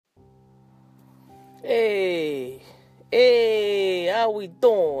Hey, how we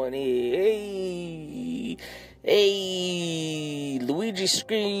doing here? Hey, Luigi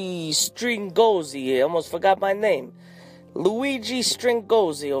Stringosi here. Almost forgot my name. Luigi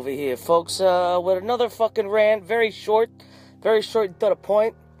Stringosi over here, folks, with another fucking rant. Very short and to the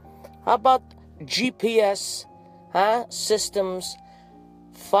point. How about GPS, systems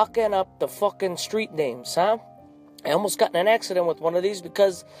fucking up the fucking street names, I almost got in an accident with one of these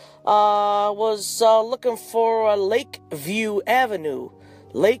because I was looking for Lakeview Avenue.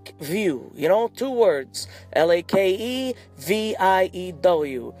 Lakeview, 2 words. Lakeview.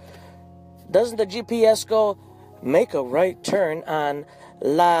 Doesn't the GPS go, make a right turn on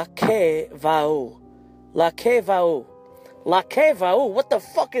Lakeview? Lakeview? What the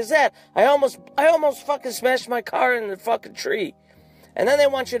fuck is that? I almost fucking smashed my car in the fucking tree. And then they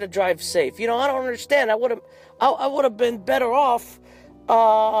want you to drive safe. I don't understand. I would have been better off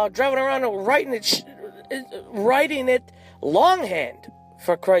driving around and writing it longhand,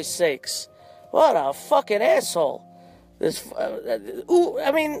 for Christ's sakes. What a fucking asshole.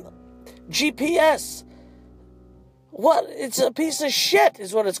 GPS. What? It's a piece of shit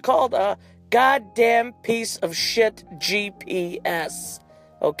is what it's called. A goddamn piece of shit GPS.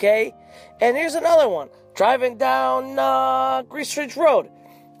 Okay? And here's another one. Driving down Grease Ridge Road.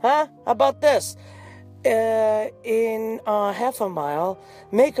 How about this? In half a mile,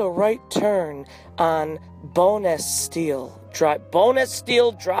 make a right turn on Bonesteel Drive.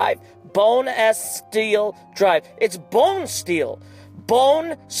 Bonesteel Drive. It's Bone Steel.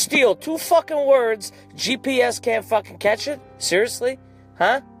 Bone Steel. 2 fucking words. GPS can't fucking catch it? Seriously?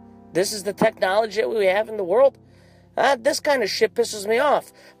 This is the technology that we have in the world? This kind of shit pisses me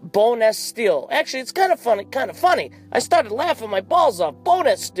off. Bonesteel. Actually, it's kind of funny. I started laughing my balls off.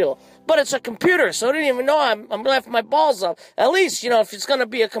 Bonesteel. But it's a computer, so I didn't even know I'm laughing my balls off. At least, if it's going to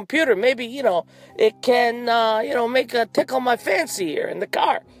be a computer, maybe, it can, tickle my fancy here in the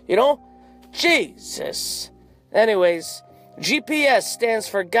car, Jesus. Anyways, GPS stands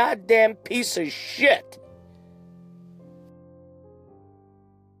for goddamn piece of shit.